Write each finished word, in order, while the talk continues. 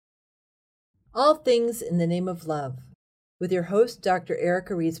All Things in the Name of Love, with your host, Dr.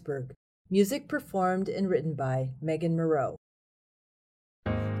 Erica Riesberg. Music performed and written by Megan Moreau.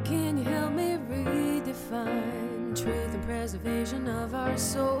 Can you help me redefine truth and preservation of our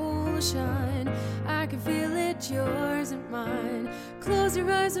soul shine? I can feel it, yours and mine. Close your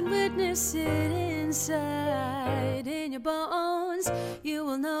eyes and witness it inside. In your bones, you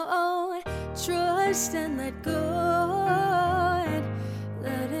will know. Trust and let go and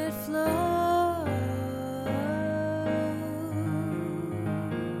let it flow.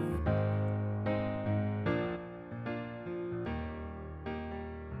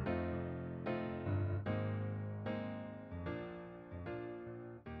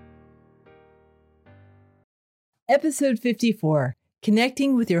 Episode 54,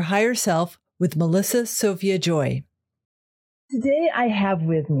 Connecting with Your Higher Self with Melissa Sophia Joy. Today I have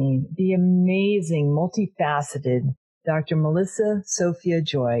with me the amazing, multifaceted Dr. Melissa Sophia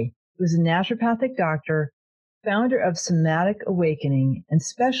Joy, who is a naturopathic doctor, founder of Somatic Awakening, and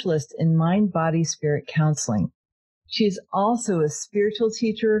specialist in mind-body-spirit counseling. She is also a spiritual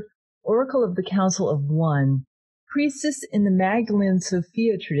teacher, oracle of the Council of One, priestess in the Magdalene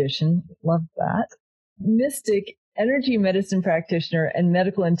Sophia tradition, love that, mystic, energy medicine practitioner, and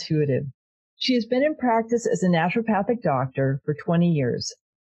medical intuitive. She has been in practice as a naturopathic doctor for 20 years,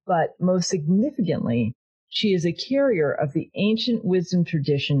 but most significantly, she is a carrier of the ancient wisdom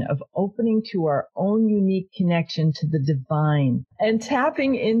tradition of opening to our own unique connection to the divine and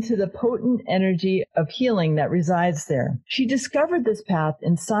tapping into the potent energy of healing that resides there. She discovered this path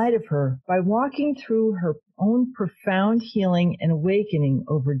inside of her by walking through her own profound healing and awakening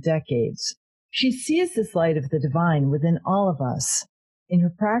over decades. She sees this light of the divine within all of us. In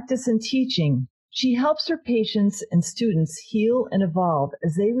her practice and teaching, she helps her patients and students heal and evolve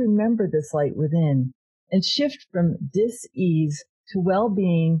as they remember this light within and shift from dis-ease to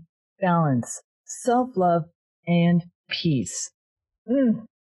well-being, balance, self-love, and peace.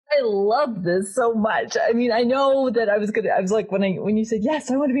 I love this so much. I mean, I know that I was like, when you said,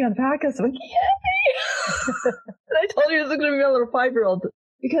 yes, I want to be on the podcast, I'm like, yay! And I told you this was going to be a little 5-year-old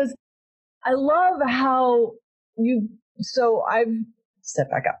because I love how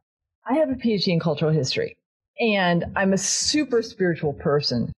step back up. I have a PhD in cultural history and I'm a super spiritual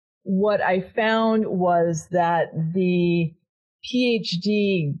person. What I found was that the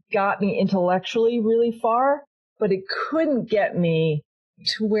PhD got me intellectually really far, but it couldn't get me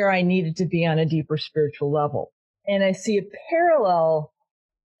to where I needed to be on a deeper spiritual level. And I see a parallel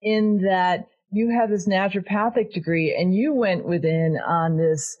in that you have this naturopathic degree and you went within on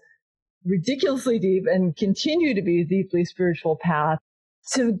this ridiculously deep and continue to be a deeply spiritual path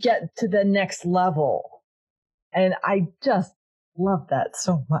to get to the next level. And I just love that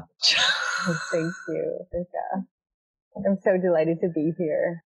so much. Oh, thank you, Rika. I'm so delighted to be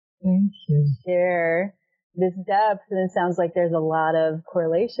here. Thank you. Share this depth, and it sounds like there's a lot of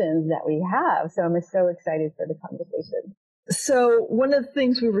correlations that we have. So I'm so excited for the conversation. So one of the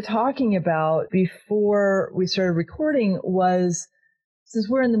things we were talking about before we started recording was, since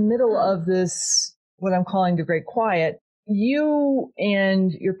we're in the middle of this, what I'm calling the Great Quiet, you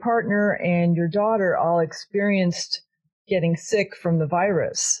and your partner and your daughter all experienced getting sick from the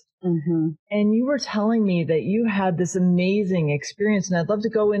virus. Mm-hmm. And you were telling me that you had this amazing experience, and I'd love to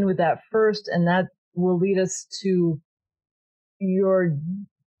go in with that first, and that will lead us to your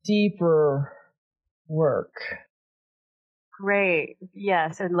deeper work. Great.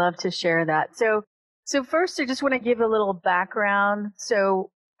 Yes, I'd love to share that. So first, I just want to give a little background.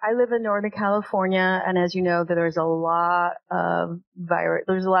 So I live in Northern California, and as you know, there's a lot of virus.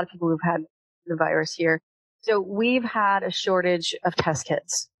 There's a lot of people who've had the virus here. So we've had a shortage of test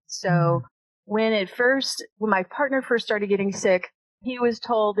kits. So when my partner first started getting sick, he was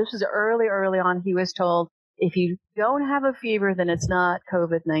told, this was early on, he was told, if you don't have a fever, then it's not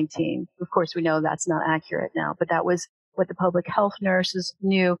COVID-19. Of course, we know that's not accurate now, but that was what the public health nurses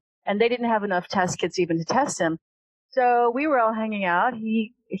knew. And they didn't have enough test kits even to test him. So we were all hanging out.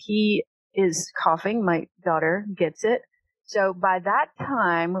 He is coughing. My daughter gets it. So by that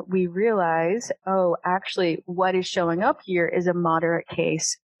time, we realized, actually what is showing up here is a moderate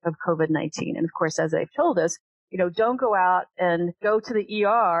case of COVID-19. And of course, as they've told us, don't go out and go to the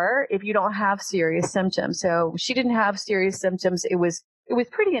ER if you don't have serious symptoms. So she didn't have serious symptoms. It was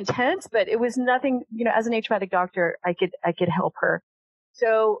pretty intense, but it was nothing, as a naturopathic doctor, I could help her.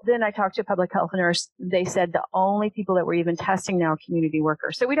 So then I talked to a public health nurse. They said the only people that were even testing now are community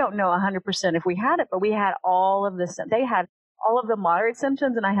workers. So we don't know 100% if we had it, but we had all of the, they had all of the moderate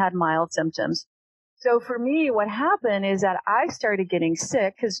symptoms and I had mild symptoms. So for me, what happened is that I started getting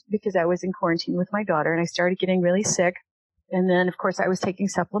sick because I was in quarantine with my daughter and I started getting really sick. And then, of course, I was taking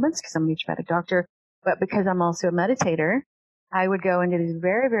supplements because I'm a naturopathic doctor. But because I'm also a meditator, I would go into these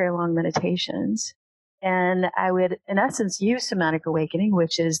very, very long meditations. And I would, in essence, use somatic awakening,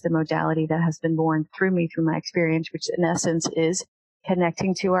 which is the modality that has been born through me, through my experience, which in essence is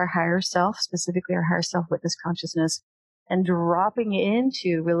connecting to our higher self, specifically our higher self witness consciousness, and dropping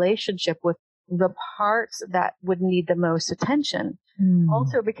into relationship with the parts that would need the most attention.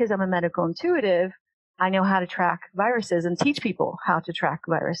 Also, because I'm a medical intuitive, I know how to track viruses and teach people how to track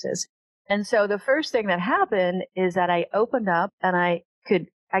viruses. And so the first thing that happened is that I opened up and I could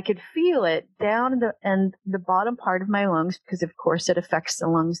feel it down in the bottom part of my lungs, because of course it affects the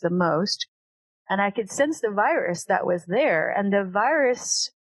lungs the most. And I could sense the virus that was there. And the virus,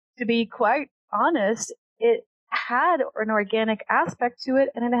 to be quite honest, it had an organic aspect to it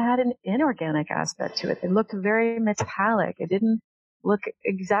and it had an inorganic aspect to it. It looked very metallic. It didn't look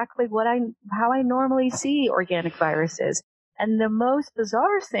exactly how I normally see organic viruses. And the most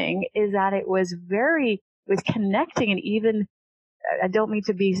bizarre thing is that it was connecting, and even, I don't mean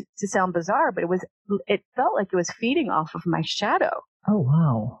to sound bizarre, but it felt like it was feeding off of my shadow. Oh,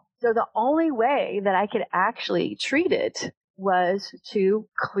 wow. So the only way that I could actually treat it was to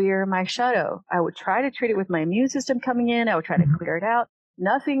clear my shadow. I would try to treat it with my immune system coming in. I would try to clear it out.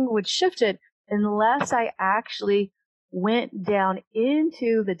 Nothing would shift it unless I actually went down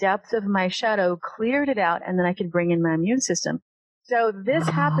into the depths of my shadow, cleared it out, and then I could bring in my immune system. So this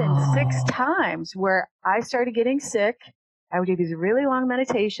happened 6 times where I started getting sick. I would do these really long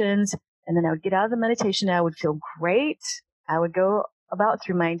meditations, and then I would get out of the meditation. I would feel great. I would go about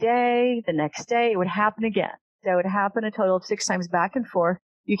through my day. The next day, it would happen again. So it would happen a total of 6 times back and forth.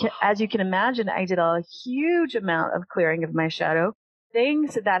 As you can imagine, I did a huge amount of clearing of my shadow.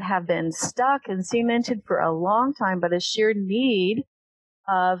 Things that have been stuck and cemented for a long time by the sheer need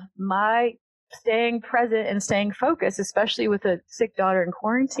of my staying present and staying focused, especially with a sick daughter in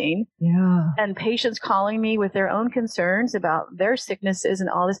quarantine. Yeah. And patients calling me with their own concerns about their sicknesses and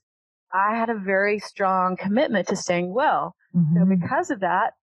all this. I had a very strong commitment to staying well. So because of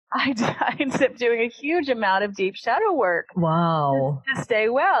that, I ended up doing a huge amount of deep shadow work. Wow. To stay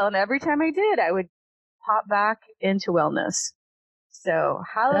well. And every time I did, I would pop back into wellness. So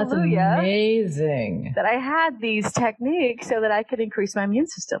hallelujah. That's amazing. That I had these techniques so that I could increase my immune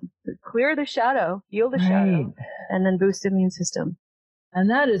system, clear the shadow, heal the shadow, and then boost the immune system. And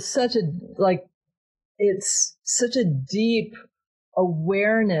that is it's such a deep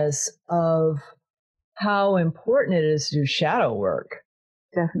awareness of how important it is to do shadow work.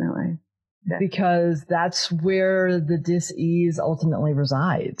 Definitely. Because that's where the dis-ease ultimately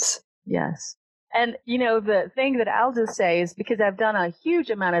resides. Yes. And, the thing that I'll just say is, because I've done a huge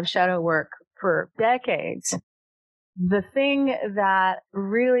amount of shadow work for decades, the thing that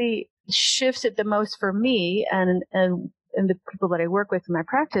really shifts it the most for me and the people that I work with in my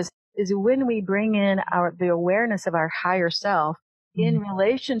practice is when we bring in the awareness of our higher self in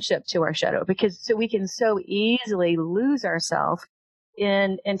relationship to our shadow, so we can so easily lose ourselves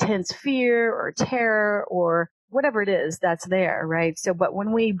in intense fear or terror or whatever it is that's there, right? So, but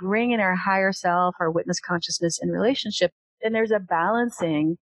when we bring in our higher self, our witness consciousness in relationship, then there's a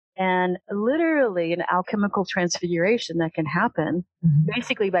balancing and literally an alchemical transfiguration that can happen,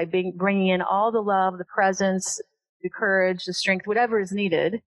 basically by bringing in all the love, the presence, the courage, the strength, whatever is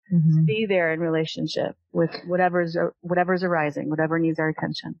needed to be there in relationship with whatever's arising, whatever needs our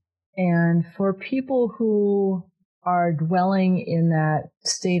attention. And for people who are dwelling in that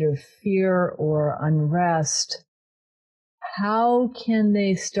state of fear or unrest, how can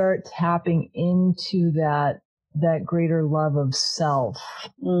they start tapping into that greater love of self?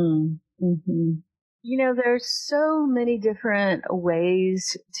 There's so many different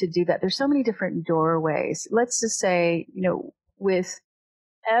ways to do that. There's so many different doorways. Let's just say, with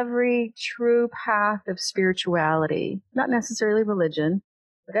every true path of spirituality, not necessarily religion,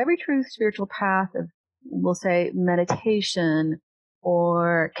 but every true spiritual path of, we'll say, meditation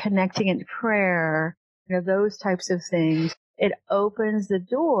or connecting into prayer, those types of things, it opens the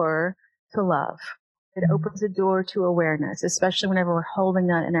door to love. It opens the door to awareness, especially whenever we're holding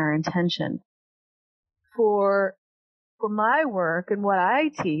that in our intention. For my work and what I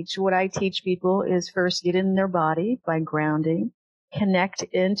teach people is first get in their body by grounding, connect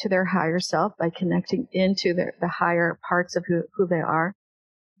into their higher self by connecting into the higher parts of who they are,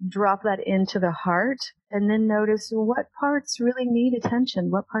 drop that into the heart, and then notice what parts really need attention,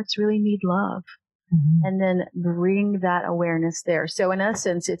 what parts really need love, and then bring that awareness there. So in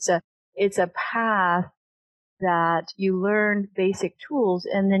essence, it's a path that you learn basic tools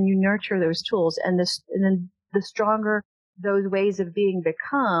and then you nurture those tools, and then the stronger those ways of being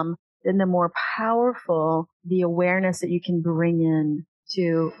become, then the more powerful the awareness that you can bring in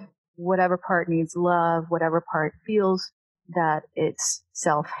to whatever part needs love, whatever part feels that it's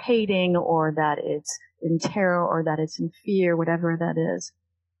self-hating or that it's in terror or that it's in fear, whatever that is.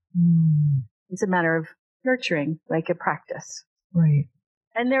 It's a matter of nurturing, like a practice. Right.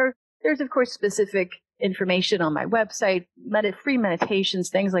 And there's of course specific information on my website, free meditations,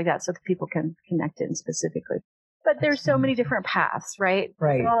 things like that, so that people can connect in specifically. But there's so many different paths, right?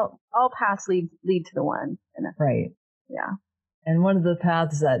 Right. All paths lead to the one. Right. Yeah. And one of the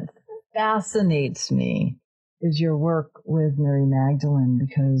paths that fascinates me is your work with Mary Magdalene,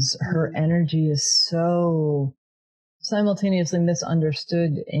 because her energy is so simultaneously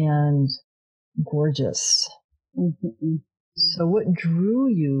misunderstood and gorgeous. Mm-hmm. So what drew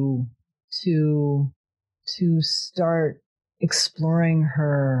you to start exploring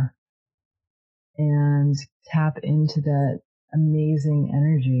her and tap into that amazing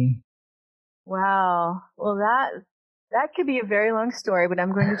energy? Wow. Well, that could be a very long story, but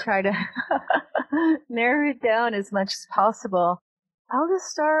I'm going to try to narrow it down as much as possible. I'll just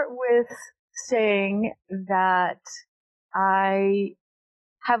start with saying that I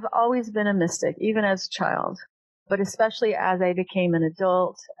have always been a mystic, even as a child, but especially as I became an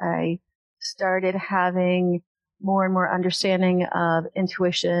adult, I started having more and more understanding of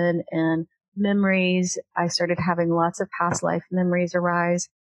intuition and memories. I started having lots of past life memories arise,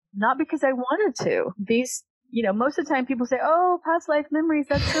 not because I wanted to. These, most of the time people say, oh, past life memories,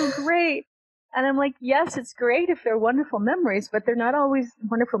 that's so great. And I'm like, yes, it's great if they're wonderful memories, but they're not always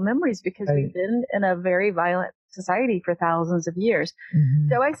wonderful memories because we've been in a very violent society for thousands of years. Mm-hmm.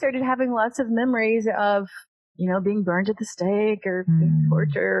 So I started having lots of memories of, being burned at the stake or being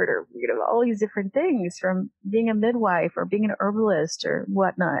tortured or, all these different things, from being a midwife or being an herbalist or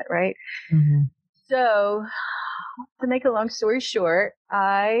whatnot, right? Mm-hmm. So to make a long story short,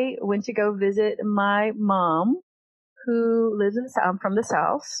 I went to go visit my mom, who lives in the South, from the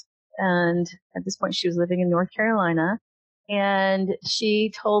South. And at this point, she was living in North Carolina. And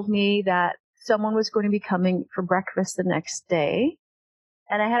she told me that someone was going to be coming for breakfast the next day.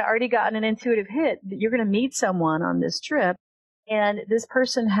 And I had already gotten an intuitive hit that you're going to meet someone on this trip. And this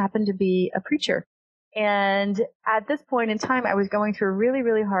person happened to be a preacher. And at this point in time, I was going through a really,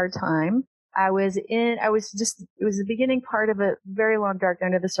 really hard time. It was the beginning part of a very long dark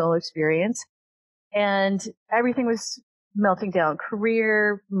night of the soul experience. And everything was melting down.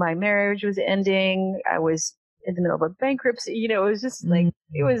 Career, my marriage was ending. I was in the middle of a bankruptcy. It was just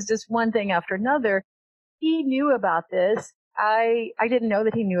it was just one thing after another. He knew about this. I didn't know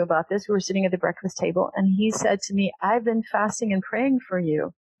that he knew about this. We were sitting at the breakfast table and he said to me, I've been fasting and praying for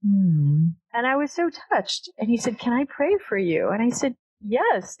you. And I was so touched. And he said, can I pray for you? And I said,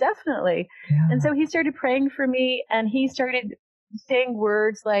 yes, definitely. Yeah. And so he started praying for me and he started saying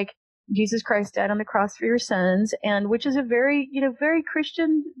words like, Jesus Christ died on the cross for your sins, and which is a very, very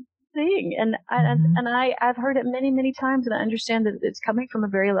Christian thing. And I've heard it many, many times, and I understand that it's coming from a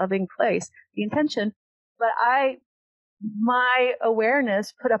very loving place, the intention. But my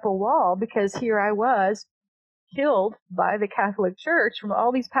awareness put up a wall, because here I was killed by the Catholic Church from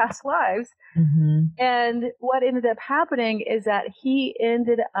all these past lives. Mm-hmm. And what ended up happening is that he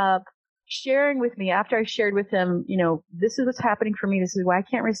ended up sharing with me, after I shared with him, this is what's happening for me. This is why I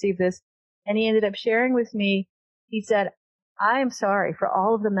can't receive this. And he ended up sharing with me. He said, I am sorry for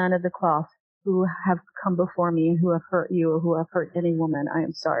all of the men of the cloth who have come before me and who have hurt you or who have hurt any woman. I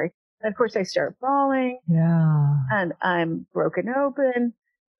am sorry. And of course I start bawling. Yeah. And I'm broken open.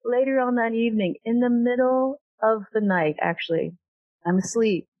 Later on that evening, in the middle of the night, actually, I'm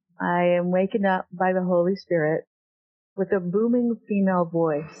asleep. I am wakened up by the Holy Spirit with a booming female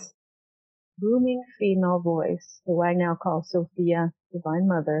voice, who I now call Sophia, Divine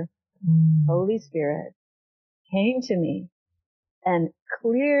Mother. Holy Spirit came to me and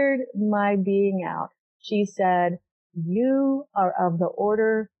cleared my being out. She said, you are of the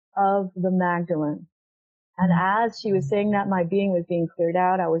order of the Magdalene. And as she was saying that, my being was being cleared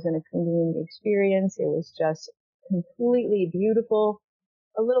out. I was in a Kundalini experience. It was just completely beautiful,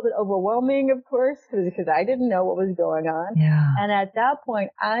 a little bit overwhelming, of course, because I didn't know what was going on. Yeah. And at that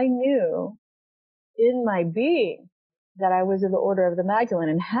point, I knew in my being that I was of the order of the Magdalene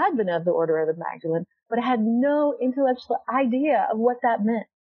and had been of the order of the Magdalene, but I had no intellectual idea of what that meant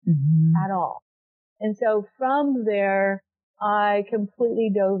at all. And so from there, I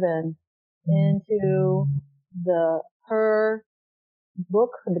completely dove into her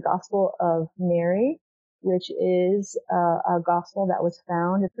book, The Gospel of Mary, which is a gospel that was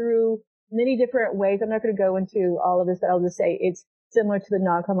found through many different ways. I'm not going to go into all of this, but I'll just say it's similar to the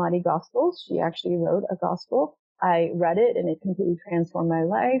Nag Hammadi Gospels. She actually wrote a gospel. I read it and it completely transformed my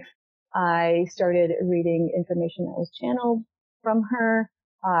life. I started reading information that was channeled from her.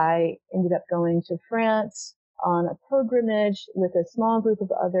 I ended up going to France on a pilgrimage with a small group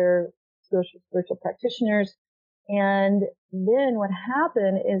of other spiritual practitioners. And then what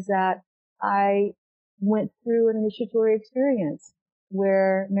happened is that I went through an initiatory experience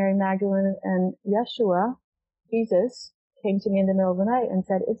where Mary Magdalene and Yeshua, Jesus, came to me in the middle of the night and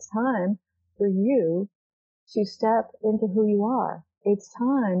said, it's time for you to step into who you are. It's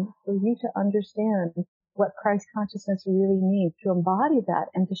time for you to understand what Christ consciousness really means, to embody that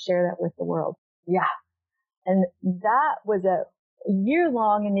and to share that with the world. Yeah. And that was a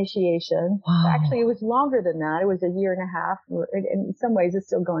year-long initiation. Wow. Actually, it was longer than that. It was a year and a half. In some ways, it's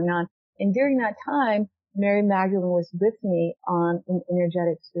still going on. And during that time, Mary Magdalene was with me on an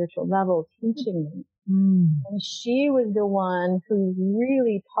energetic spiritual level, teaching me. And she was the one who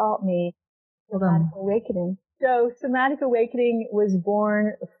really taught me somatic awakening. So somatic awakening was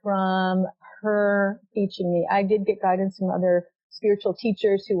born from her teaching me. I did get guidance from other spiritual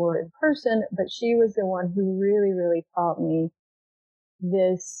teachers who were in person, but she was the one who really, really taught me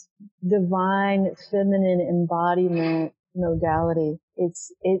this divine feminine embodiment modality.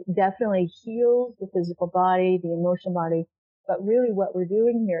 It definitely heals the physical body, the emotional body, but really what we're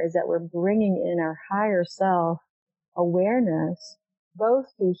doing here is that we're bringing in our higher self awareness, both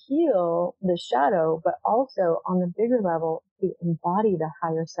to heal the shadow, but also on the bigger level to embody the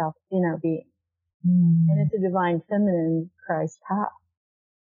higher self in our being. And it's a divine feminine Christ path.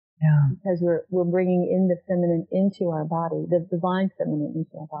 Yeah. Because we're bringing in the feminine into our body, the divine feminine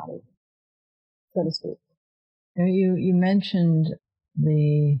into our body, so to speak. You mentioned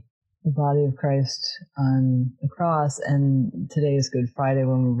the body of Christ on the cross, and today is Good Friday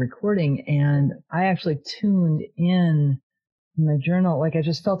when we're recording, and I actually tuned in my journal. Like, I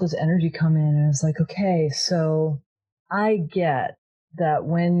just felt this energy come in, and I was like, okay, so I get that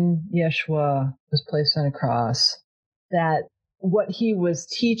when Yeshua was placed on a cross, that what he was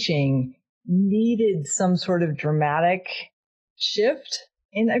teaching needed some sort of dramatic shift.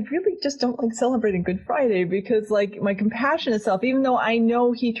 And I really just don't like celebrating Good Friday because, like, my compassionate self, even though I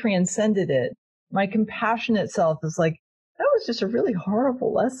know he transcended it, my compassionate self is like, that was just a really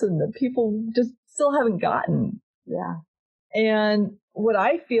horrible lesson that people just still haven't gotten. Yeah. And what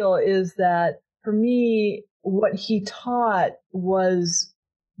I feel is that for me, what he taught was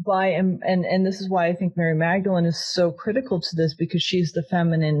by, and this is why I think Mary Magdalene is so critical to this, because she's the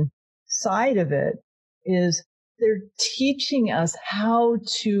feminine side of it, is they're teaching us how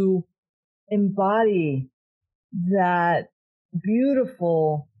to embody that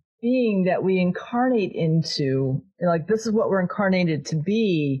beautiful being that we incarnate into. Like, this is what we're incarnated to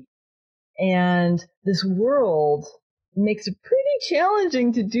be. And this world makes it pretty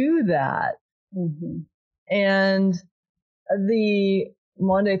challenging to do that. Mm-hmm. And the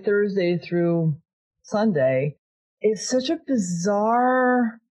Monday, Thursday through Sunday is such a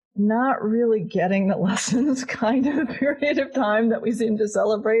bizarre, not really getting the lessons kind of period of time that we seem to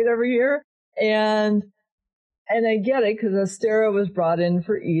celebrate every year. And I get it because Astera was brought in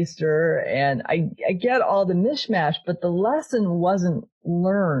for Easter, and I get all the mishmash, but the lesson wasn't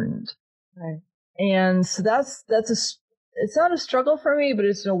learned. Right. And so it's not a struggle for me, but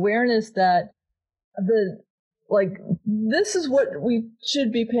it's an awareness that this is what we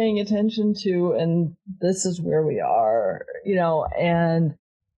should be paying attention to, and this is where we are, and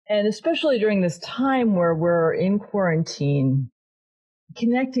especially during this time where we're in quarantine,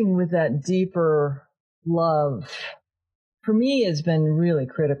 connecting with that deeper love for me has been really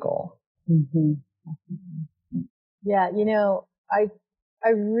critical. Mm-hmm. Yeah. I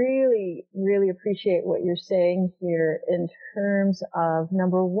really, really appreciate what you're saying here in terms of,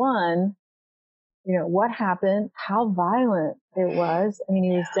 number one, what happened, how violent it was. I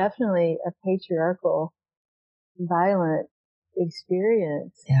mean, it was definitely a patriarchal, violent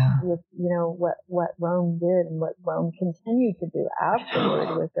experience with, what Rome did and what Rome continued to do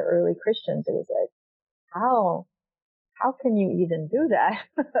afterward with the early Christians. It was like, how can you even do that?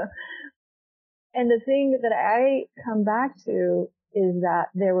 And the thing that I come back to is that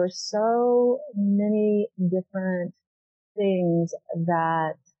there were so many different things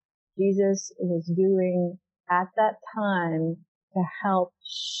that Jesus was doing at that time to help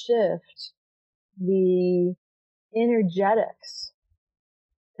shift the energetics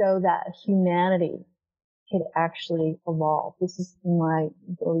so that humanity could actually evolve. This is my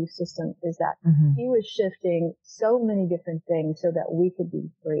belief system, is that he was shifting so many different things so that we could be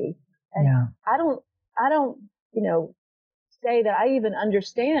free. And I don't, say that I even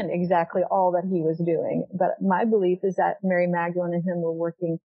understand exactly all that he was doing, but my belief is that Mary Magdalene and him were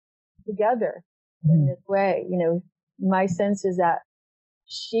working together in this way. My sense is that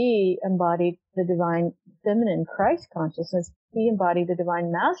she embodied the divine feminine Christ consciousness. He embodied the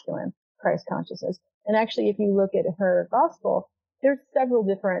divine masculine Christ consciousness. And actually, if you look at her gospel, there's several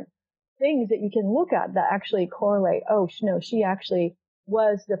different things that you can look at that actually correlate. Oh, no, she actually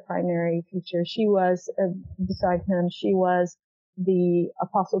was the primary teacher. She was, beside him, she was the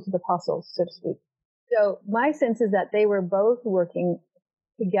apostle to the apostles, so to speak. So my sense is that they were both working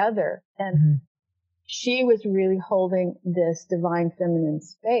together, and she was really holding this divine feminine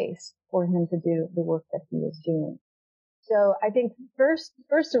space for him to do the work that he was doing. So I think first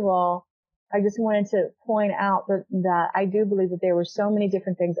of all, I just wanted to point out that I do believe that there were so many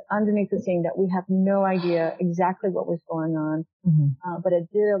different things underneath the scene that we have no idea exactly what was going on. But it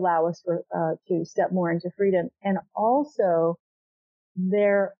did allow us to step more into freedom. And also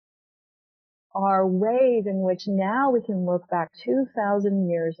there are ways in which now we can look back 2,000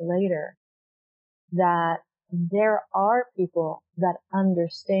 years later that there are people that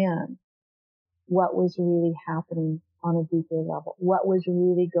understand what was really happening on a deeper level, what was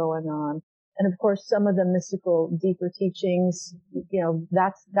really going on. And of course, some of the mystical, deeper teachings,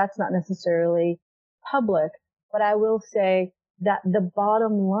 that's not necessarily public, but I will say that the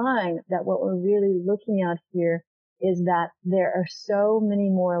bottom line, that what we're really looking at here is that there are so many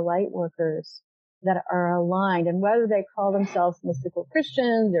more light workers that are aligned, and whether they call themselves mystical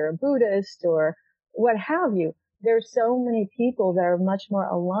Christians or a Buddhist or what have you, there's so many people that are much more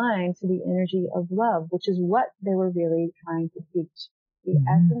aligned to the energy of love, which is what they were really trying to teach. The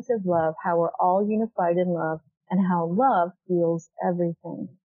essence of love, how we're all unified in love, and how love heals everything.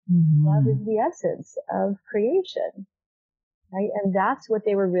 Love is the essence of creation, right? And that's what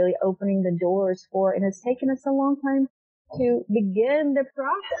they were really opening the doors for. And it's taken us a long time to begin the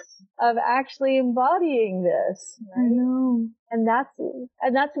process of actually embodying this. Right? I know. And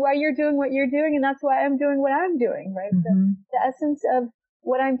that's why you're doing what you're doing, and that's why I'm doing what I'm doing, right? So the essence of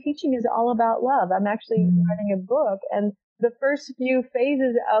what I'm teaching is all about love. I'm actually writing a book, and the first few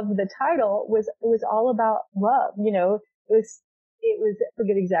phases of the title was all about love. It was, I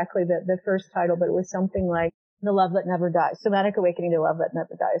forget exactly the first title, but it was something like The Love That Never Dies, Somatic Awakening to Love That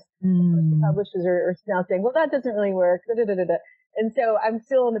Never Dies. Publishers are now saying, well, that doesn't really work. And so I'm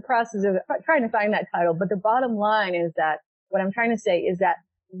still in the process of trying to find that title. But the bottom line is that what I'm trying to say is that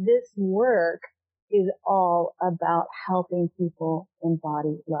this work is all about helping people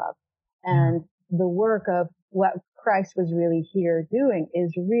embody love. And the work of what Christ was really here doing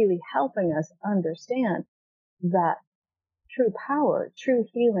is really helping us understand that true power, true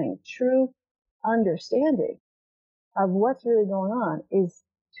healing, true understanding of what's really going on is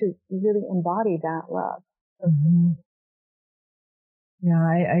to really embody that love. Yeah,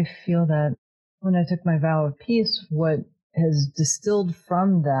 I feel that when I took my vow of peace, what has distilled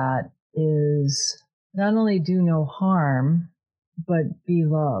from that is not only do no harm, but be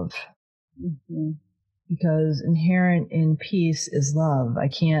love. Because inherent in peace is love. I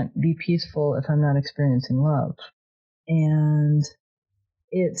can't be peaceful if I'm not experiencing love. And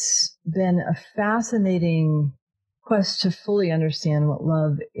it's been a fascinating quest to fully understand what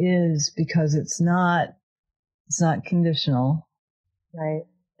love is, because it's not conditional. Right.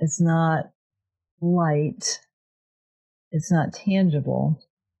 It's not light. It's not tangible.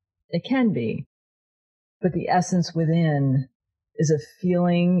 It can be, but the essence within is a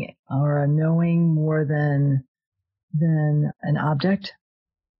feeling or a knowing more than an object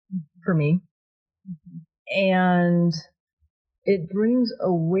for me. And it brings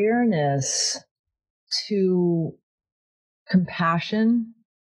awareness to compassion,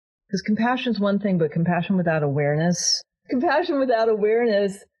 because compassion is one thing, but compassion without awareness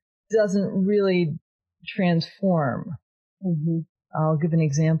doesn't really transform. I'll give an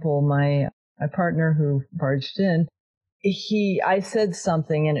example. My partner who barged in, I said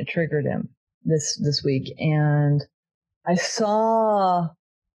something and it triggered him this week, and I saw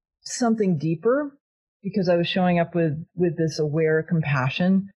something deeper because I was showing up with this aware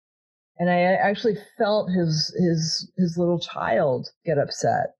compassion, and I actually felt his little child get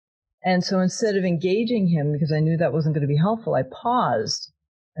upset. And so instead of engaging him, because I knew that wasn't going to be helpful, I paused,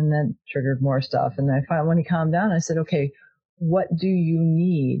 and then triggered more stuff. And then when he calmed down, I said, okay, what do you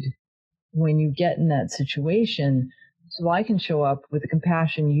need when you get in that situation, so I can show up with the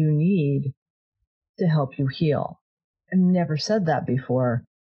compassion you need to help you heal? I've never said that before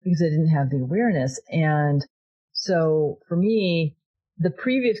because I didn't have the awareness. And so for me, the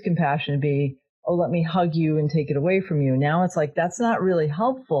previous compassion would be, oh, let me hug you and take it away from you. Now it's like, that's not really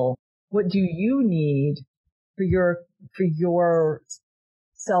helpful. What do you need for your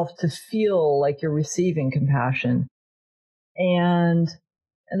self to feel like you're receiving compassion? And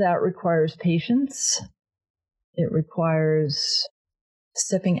that requires patience. It requires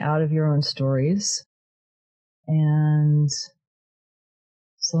stepping out of your own stories and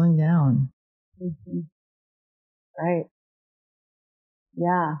slowing down. Mm-hmm. Right.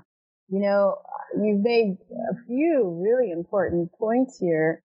 Yeah. You've made a few really important points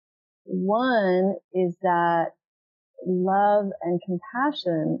here. One is that love and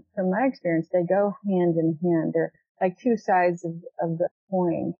compassion, from my experience, they go hand in hand. They're like two sides of the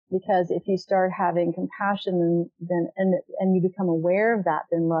coin. Because if you start having compassion, and you become aware of that,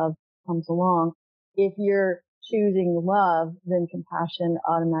 then love comes along. If you're choosing love, then compassion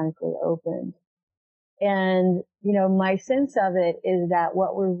automatically opens. And, my sense of it is that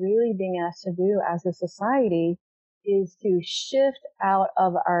what we're really being asked to do as a society is to shift out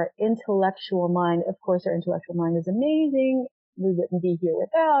of our intellectual mind. Of course, our intellectual mind is amazing. We wouldn't be here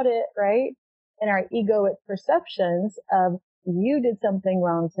without it, right? And our egoic perceptions of you did something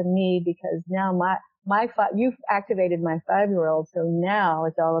wrong to me because now you've activated my 5-year-old. So now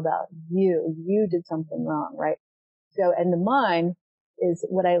it's all about you. You did something wrong, right? So, and the mind is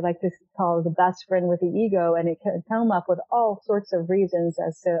what I like to call the best friend with the ego, and it can come up with all sorts of reasons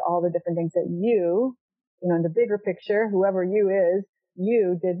as to all the different things that you, in the bigger picture, whoever you is,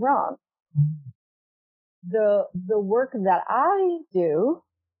 you did wrong. The work that I do,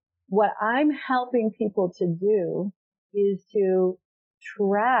 what I'm helping people to do is to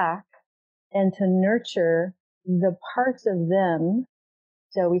track and to nurture the parts of them.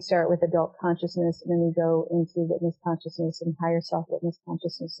 So we start with adult consciousness, and then we go into witness consciousness and higher self witness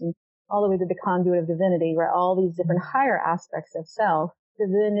consciousness, and all the way to the conduit of divinity, right? All these different higher aspects of self, to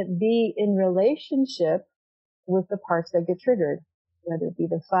then be in relationship with the parts that get triggered, whether it be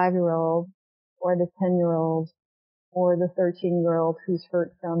the 5-year-old or the 10-year-old or the 13-year-old who's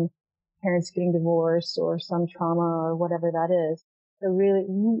hurt from parents getting divorced or some trauma or whatever that is. So really,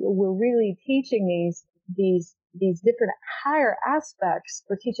 we're really teaching these different higher aspects.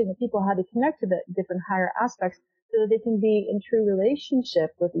 We're teaching the people how to connect to the different higher aspects so that they can be in true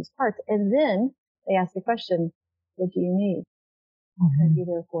relationship with these parts. And then they ask the question, what do you need? How can I be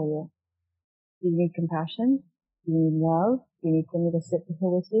there for you? Do you need compassion? Do you need love? Do you need for me to sit here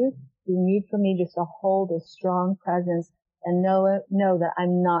with you? Do you need for me just to hold a strong presence and know that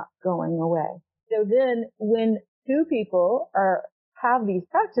I'm not going away? So then when two people have these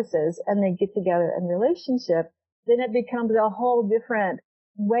practices and they get together in relationship, then it becomes a whole different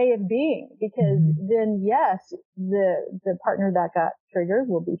way of being, because then yes, the partner that got triggered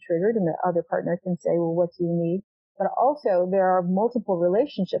will be triggered, and the other partner can say, well, what do you need? But also there are multiple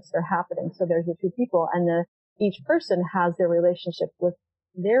relationships that are happening. So there's the two people, and each person has their relationship with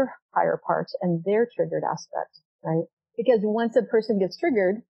their higher parts and their triggered aspects, right? Because once a person gets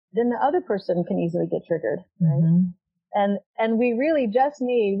triggered, then the other person can easily get triggered, right? Mm-hmm. And we really just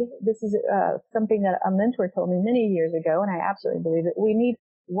need, this is something that a mentor told me many years ago, and I absolutely believe it. We need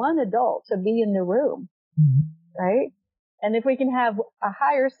one adult to be in the room, right? And if we can have a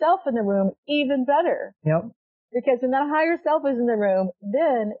higher self in the room, even better. Yep. Because when that higher self is in the room,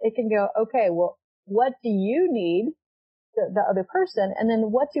 then it can go, okay, well, what do you need, the other person? And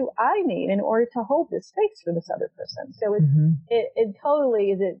then what do I need in order to hold this space for this other person? So it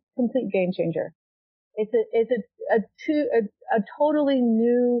totally is a complete game changer. It's a totally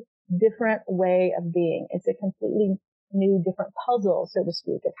new, different way of being. It's a completely new, different puzzle, so to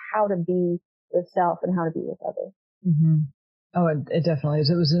speak, of how to be with self and how to be with others. Mm-hmm. Oh, it definitely is.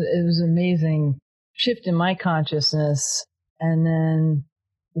 It was an amazing shift in my consciousness. And then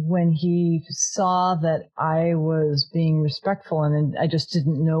when he saw that I was being respectful and I just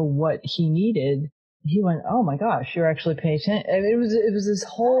didn't know what he needed, he went, "Oh my gosh, you're actually paying attention." It was this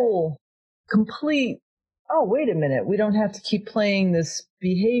whole complete, oh, wait a minute, we don't have to keep playing this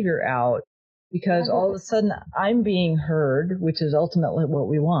behavior out, because all of a sudden I'm being heard, which is ultimately what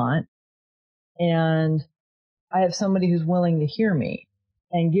we want. And I have somebody who's willing to hear me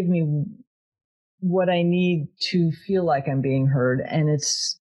and give me what I need to feel like I'm being heard. And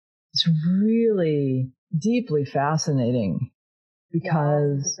it's really deeply fascinating,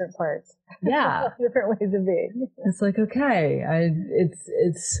 because different parts. Yeah. Different ways of being. It's like, okay,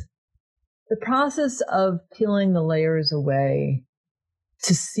 it's the process of peeling the layers away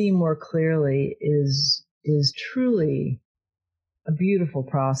to see more clearly is truly a beautiful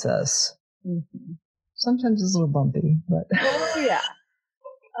process. Mm-hmm. Sometimes it's a little bumpy, but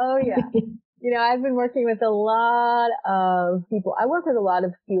Oh yeah. I've been working with a lot of people. I work with a lot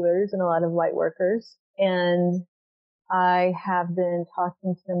of healers and a lot of light workers, and I have been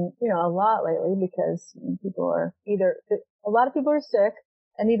talking to them, a lot lately, because a lot of people are sick,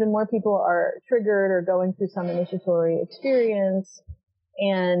 and even more people are triggered or going through some initiatory experience.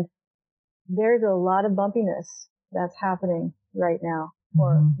 And there's a lot of bumpiness that's happening right now.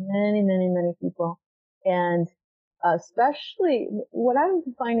 for many, many, many people. And especially what I'm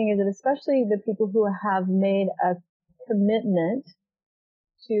finding is that especially the people who have made a commitment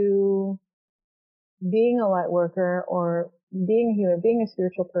to being a light worker or being a human, being a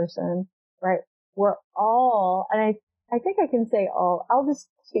spiritual person, right? We're all, and I think I can say all, I'll just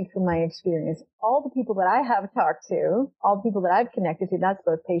speak from my experience. All the people that I have talked to, all the people that I've connected to, that's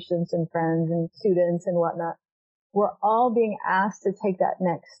both patients and friends and students and whatnot, we're all being asked to take that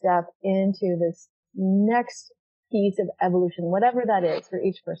next step into this next piece of evolution, whatever that is for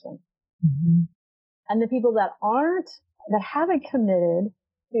each person. Mm-hmm. And the people that haven't committed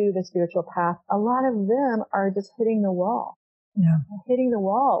to the spiritual path, a lot of them are just hitting the wall. Yeah. Hitting the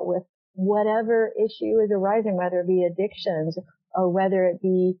wall with whatever issue is arising, whether it be addictions or whether it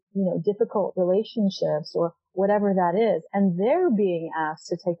be, difficult relationships or whatever that is. And they're being asked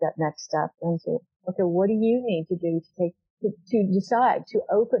to take that next step into, okay, what do you need to do to decide, to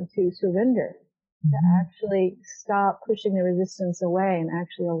open, to surrender, to actually stop pushing the resistance away and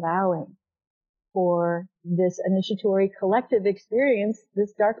actually allowing for this initiatory collective experience,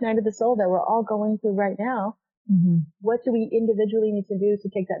 this dark night of the soul that we're all going through right now. Mm-hmm. What do we individually need to do to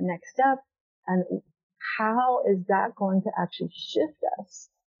take that next step? And how is that going to actually shift us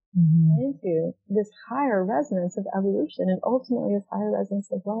into this higher resonance of evolution and ultimately this higher resonance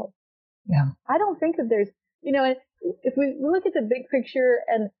of love? Yeah. I don't think that there's, if we look at the big picture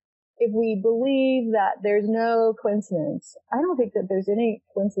and if we believe that there's no coincidence, I don't think that there's any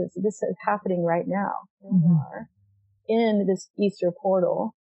coincidence that this is happening right now. We are in this Easter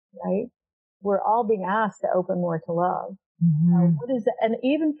portal, right? We're all being asked to open more to love. What is it? And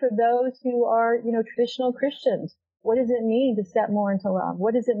even for those who are, traditional Christians, what does it mean to step more into love?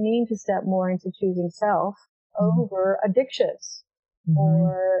 What does it mean to step more into choosing self over addictions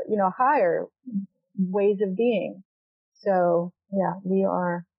or, higher ways of being? So yeah, we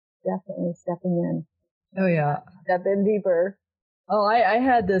are definitely stepping in. Oh yeah. Step in deeper. Oh, I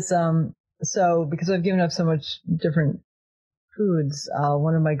had this, so because I've given up so much different foods,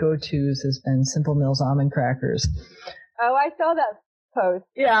 one of my go-tos has been Simple Mills almond crackers. Oh, I saw that post.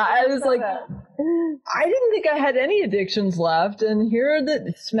 Yeah, I was like, I didn't think I had any addictions left, and here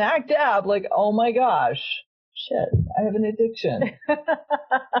the smack dab, like, oh my gosh, shit, I have an addiction.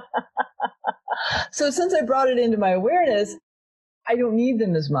 So since I brought it into my awareness, I don't need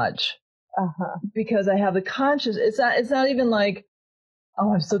them as much because I have the conscious. It's not even like,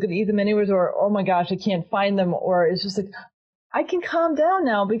 oh, I'm still going to eat them anyways, or oh my gosh, I can't find them, or it's just like I can calm down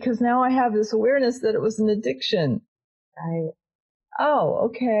now because now I have this awareness that it was an addiction. Oh,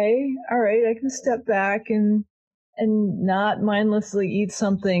 okay, all right, I can step back and not mindlessly eat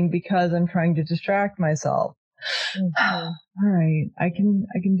something because I'm trying to distract myself. All right, I can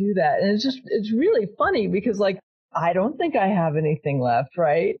do that, and it's really funny because like, I don't think I have anything left,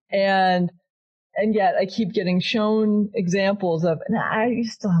 right? And yet I keep getting shown examples of, you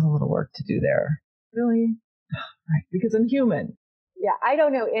still have a little work to do there. Really? Right, because I'm human. Yeah, I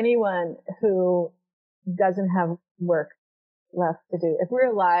don't know anyone who doesn't have work left to do. If we're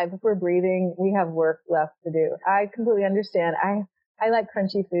alive, if we're breathing, we have work left to do. I completely understand. I like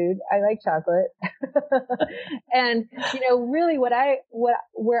crunchy food. I like chocolate. And, really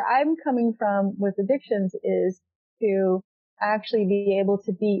where I'm coming from with addictions is to actually be able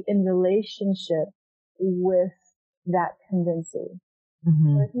to be in relationship with that tendency.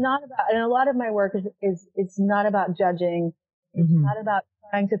 So it's not about, and a lot of my work is it's not about judging. It's not about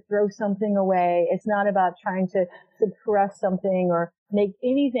trying to throw something away. It's not about trying to suppress something or make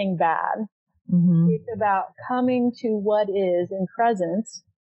anything bad. It's about coming to what is in presence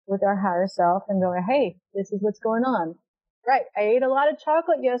with our higher self and going, hey, this is what's going on. Right. I ate a lot of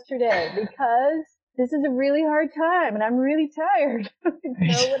chocolate yesterday because this is a really hard time and I'm really tired.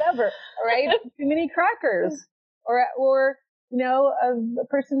 Whatever. Right? Too many crackers or a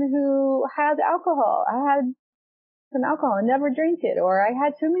person who has alcohol. I had some alcohol and never drink it, or I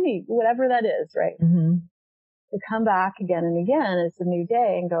had too many, whatever that is, right? To come back again and again, it's a new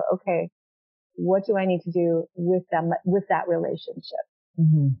day and go, okay, what do I need to do with that relationship?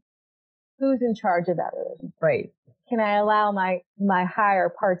 Who's in charge of that relationship? Right. Can I allow my higher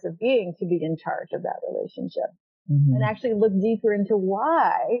parts of being to be in charge of that relationship? And actually look deeper into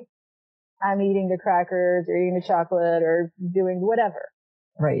why I'm eating the crackers or eating the chocolate or doing whatever.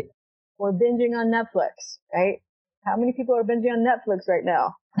 Right. Or binging on Netflix, right? How many people are binging on Netflix right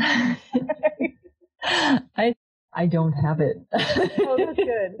now? I don't have it. Oh, that's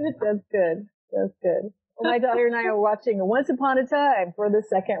good. That's good. That's good. Well, my daughter and I are watching Once Upon a Time for the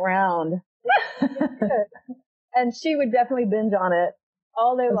second round. It's good. And she would definitely binge on it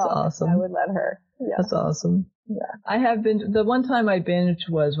all day long. Awesome. I would let her. Yeah. That's awesome. I have been. The one time I binged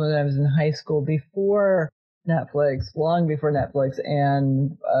was when I was in high school, before Netflix, long before Netflix,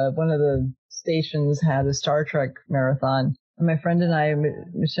 and one of the stations had a Star Trek marathon. And my friend and I,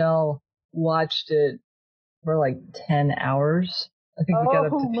 Michelle, watched it for like 10 hours. I think we got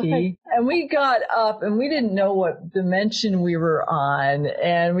up to pee. And we got up and we didn't know what dimension we were on,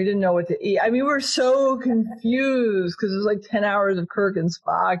 and we didn't know what to eat. I mean, we were so confused because it was like 10 hours of Kirk and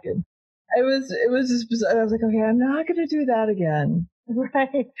Spock, and it was just, I was like, okay, I'm not going to do that again.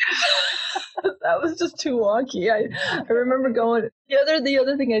 Right. That was just too wonky. I remember going, the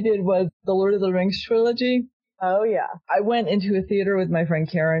other thing I did was the Lord of the Rings trilogy. Oh yeah. I went into a theater with my friend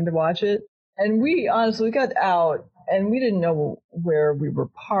Karen to watch it, and we honestly got out and we didn't know where we were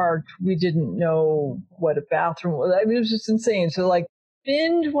parked. We didn't know what a bathroom was. I mean, it was just insane. So like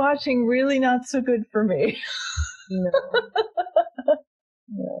binge watching, really not so good for me. No.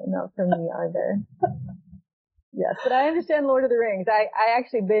 No, not for me either. Yes, but I understand Lord of the Rings. I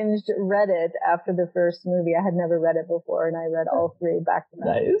actually read it after the first movie. I had never read it before, and I read all three back to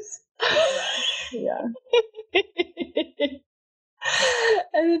back. Nice. Yeah.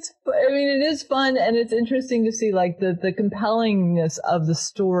 And it is fun, and it's interesting to see like the compellingness of the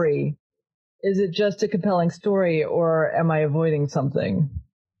story. Is it just a compelling story, or am I avoiding something?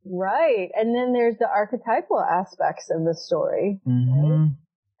 Right. And then there's the archetypal aspects of the story. Mm-hmm.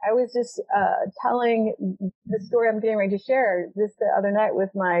 I was just telling the story I'm getting ready to share just the other night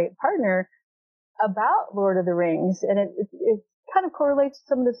with my partner about Lord of the Rings, and it kind of correlates to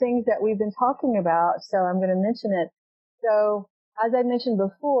some of the things that we've been talking about, so I'm going to mention it. So, as I mentioned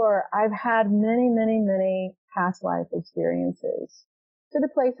before, I've had many, many, many past life experiences to the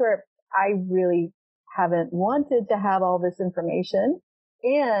place where I really haven't wanted to have all this information,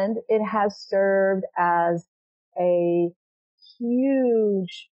 and it has served as a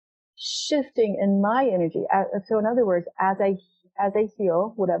huge shifting in my energy. So in other words, as I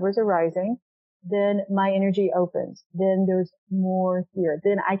heal whatever's arising, then my energy opens. Then there's more here.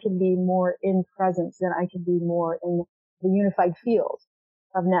 Then I can be more in presence. Then I can be more in the unified field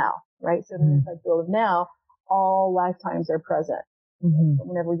of now, right? So the unified field of now, all lifetimes are present.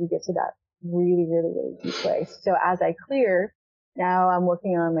 Whenever you get to that really, really, really deep place. So as I clear, now I'm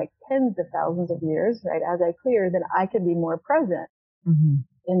working on like tens of thousands of years, right? As I clear, then I can be more present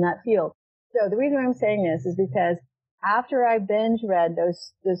in that field. So the reason I'm saying this is because after I binge read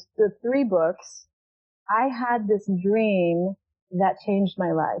the three books, I had this dream that changed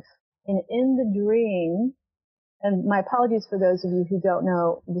my life. And in the dream, and my apologies for those of you who don't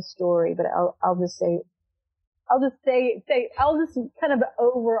know the story, but I'll just kind of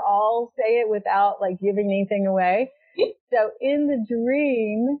overall say it without like giving anything away. So in the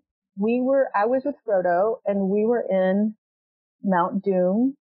dream, I was with Frodo, and we were in Mount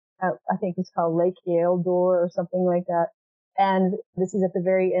Doom. I think it's called Lake Eildor or something like that. And this is at the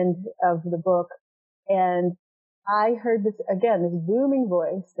very end of the book. And I heard this booming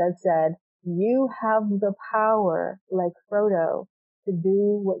voice that said, "You have the power, like Frodo, to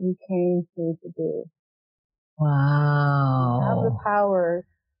do what you came here to do." Wow. You have the power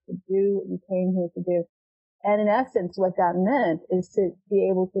to do what you came here to do. And in essence, what that meant is to be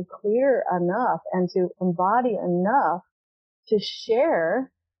able to clear enough and to embody enough to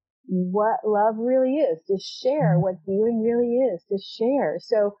share what love really is, to share what healing really is, to share.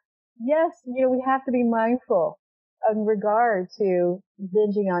 So yes, we have to be mindful in regard to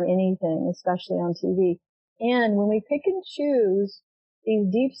binging on anything, especially on TV. And when we pick and choose these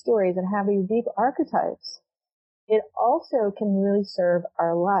deep stories and have these deep archetypes, it also can really serve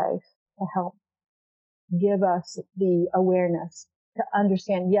our life to help give us the awareness to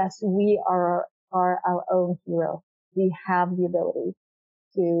understand, yes, we are our own hero. We have the ability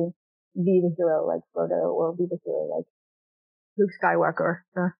to be the hero like Frodo, or be the hero like Luke Skywalker,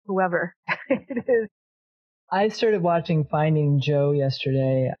 or whoever it is. I started watching Finding Joe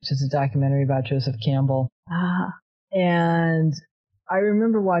yesterday, which is a documentary about Joseph Campbell. And I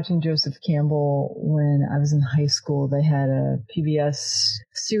remember watching Joseph Campbell when I was in high school. They had a PBS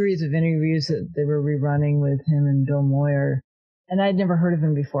series of interviews that they were rerunning with him and Bill Moyer. And I'd never heard of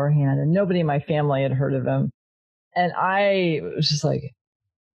him beforehand, and nobody in my family had heard of him. And I was just like,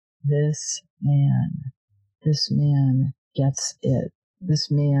 this man gets it. This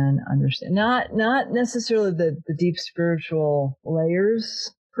man understands. Not necessarily the deep spiritual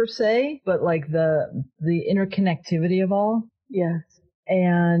layers per se, but like the interconnectivity of all. Yes.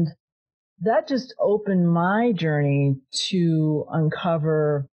 And that just opened my journey to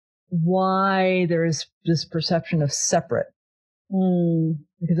uncover why there is this perception of separate.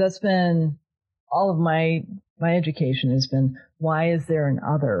 Because that's been all of my education has been, why is there an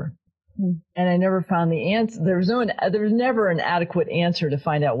other? And I never found the answer. There was never an adequate answer to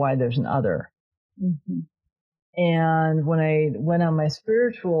find out why there's an other. Mm-hmm. And when I went on my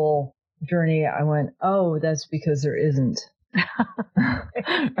spiritual journey, I went, oh, that's because there isn't.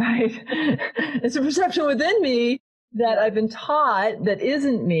 Right? It's a perception within me that I've been taught that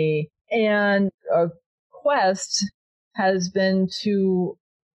isn't me. And a quest has been to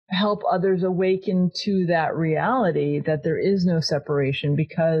help others awaken to that reality that there is no separation,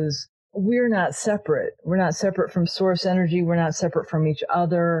 because we're not separate. We're not separate from source energy. We're not separate from each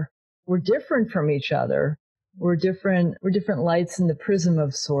other. We're different from each other. We're different lights in the prism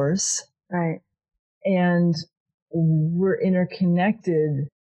of source. Right. And we're interconnected.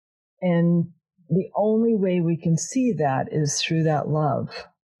 And the only way we can see that is through that love.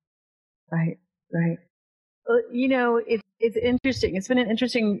 Right. Right. Well, it's interesting. It's been an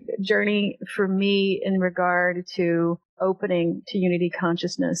interesting journey for me in regard to opening to unity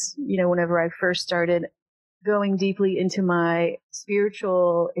consciousness. Whenever I first started going deeply into my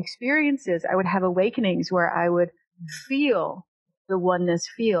spiritual experiences, I would have awakenings where I would feel the oneness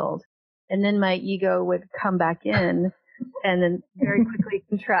field, and then my ego would come back in and then very quickly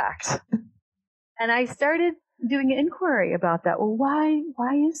contract. And I started doing an inquiry about that. Well, why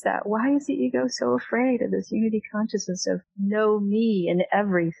is that? Why is the ego so afraid of this unity consciousness of know me and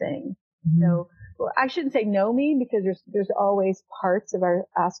everything? Mm-hmm. So, well, I shouldn't say know me, because there's always parts of our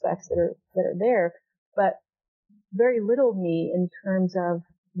aspects that are there, but very little me in terms of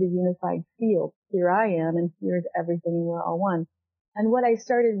the unified field. Here I am, and here's everything, and we're all one. And what I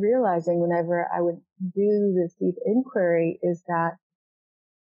started realizing whenever I would do this deep inquiry is that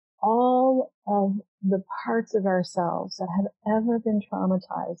all of the parts of ourselves that have ever been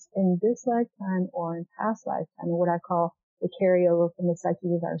traumatized in this lifetime or in past lifetime, or what I call the carryover from the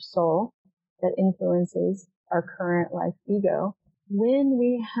psyche of our soul that influences our current life ego. When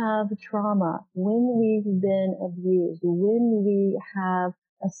we have trauma, when we've been abused, when we have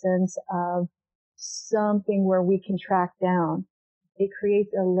a sense of something where we can track down, it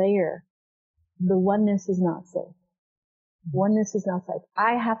creates a layer. The oneness is not safe. Oneness is not safe.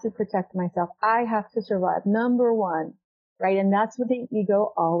 I have to protect myself. I have to survive. Number one, right? And that's what the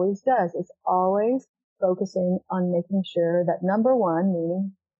ego always does. It's always focusing on making sure that number one,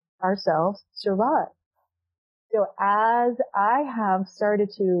 meaning ourselves, survive. So as I have started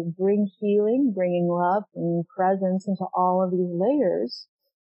to bring healing, bringing love, bringing presence into all of these layers,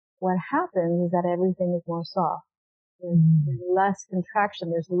 what happens is that everything is more soft. There's less contraction.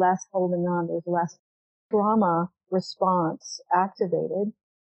 There's less holding on. There's less trauma response activated.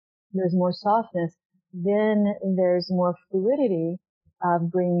 There's more softness. Then there's more fluidity of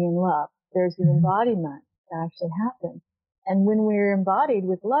bringing in love. There's the embodiment that actually happens. And when we're embodied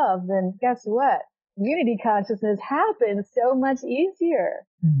with love, then guess what? Unity consciousness happens so much easier,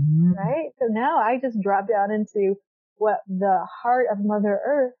 right? So now I just drop down into what the heart of Mother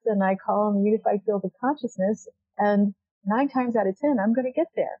Earth, and I call on the unified field of consciousness, and 9 times out of 10, I'm going to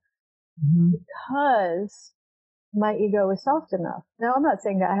get there because my ego is soft enough. Now, I'm not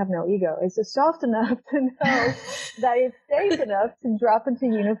saying that I have no ego. It's just soft enough to know that it's safe enough to drop into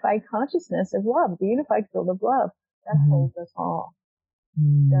unified consciousness of love, the unified field of love that holds us all.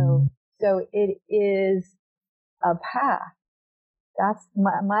 So it is a path. That's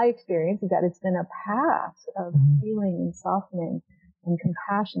my experience, is that it's been a path of healing and softening and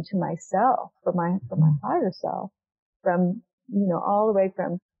compassion to myself, for my higher self, from, all the way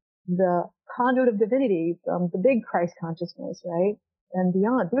from the conduit of divinity, from the big Christ consciousness, right? And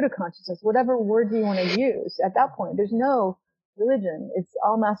beyond, Buddha consciousness, whatever word you want to use. At that point, there's no religion. It's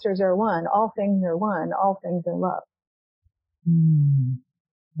all masters are one. All things are one. All things are love.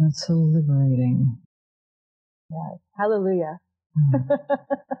 That's so liberating. Yes. Hallelujah.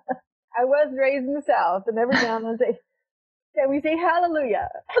 I was raised in the South, and every now and then say, can we say hallelujah?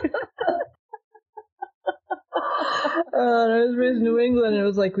 I was raised in New England, and it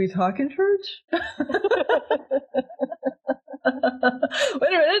was like, we talk in church? Wait a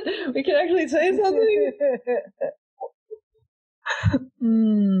minute, we can actually say something?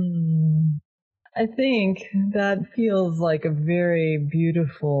 I think that feels like a very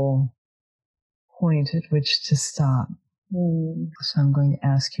beautiful point at which to stop. So I'm going to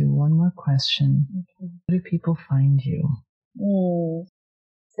ask you one more question. Okay. Where do people find you?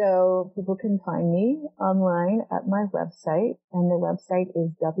 So people can find me online at my website, and the website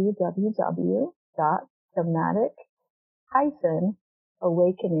is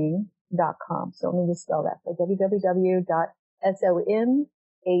www.somatic-awakening.com. So let me just spell that. So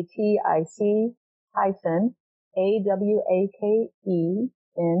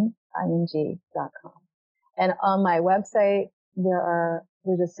www.somatic-awakening.com. And on my website, there are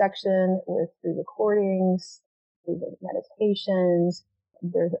there's a section with free recordings, free meditations.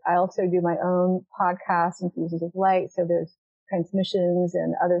 I also do my own podcast, Infusions of Light. So there's transmissions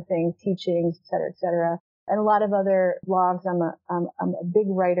and other things, teachings, et cetera, et cetera. And a lot of other blogs. I'm a big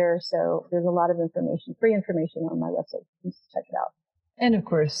writer, so there's a lot of information, free information on my website. You can check it out. And of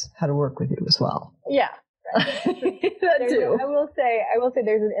course, how to work with you as well. Yeah. That too. I will say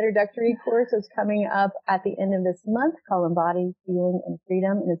there's an introductory course that's coming up at the end of this month called Embody, Healing, and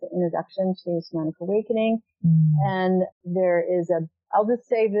Freedom. And it's an introduction to Somatic Awakening. And there is I'll just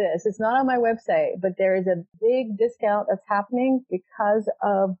say this, it's not on my website, but there is a big discount that's happening because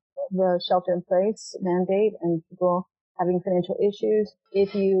of the shelter in place mandate and people having financial issues.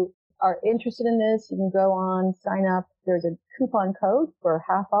 If you are interested in this, you can go on, sign up. There's a coupon code for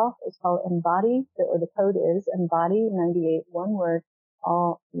half off. It's called Embody, or the code is Embody 98, one word,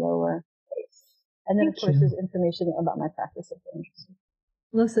 all lowercase. And then, of course, there's information about my practice if you're interested.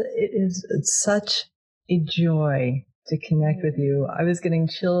 Melissa, it's such a joy to connect with you. I was getting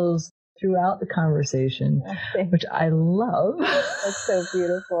chills throughout the conversation, which I love. That's so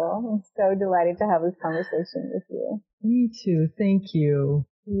beautiful. I'm so delighted to have this conversation with you. Me too. Thank you.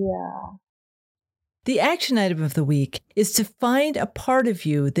 Yeah. The action item of the week is to find a part of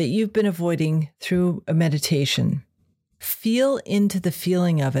you that you've been avoiding through a meditation. Feel into the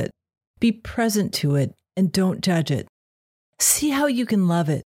feeling of it. Be present to it and don't judge it. See how you can love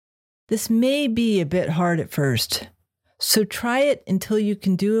it. This may be a bit hard at first, so try it until you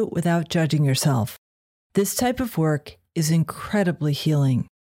can do it without judging yourself. This type of work is incredibly healing.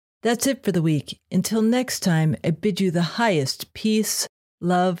 That's it for the week. Until next time, I bid you the highest peace,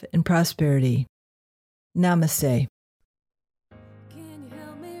 love, and prosperity. Namaste. Can you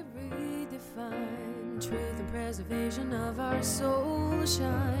help me redefine truth and preservation of our soul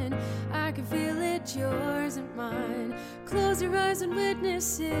shine? I can feel it, yours and mine. Close your eyes and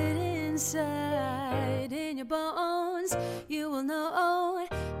witness it inside. In your bones, you will know.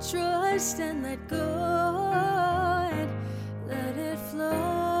 Trust and let go. And let it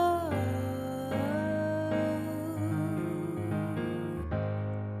flow.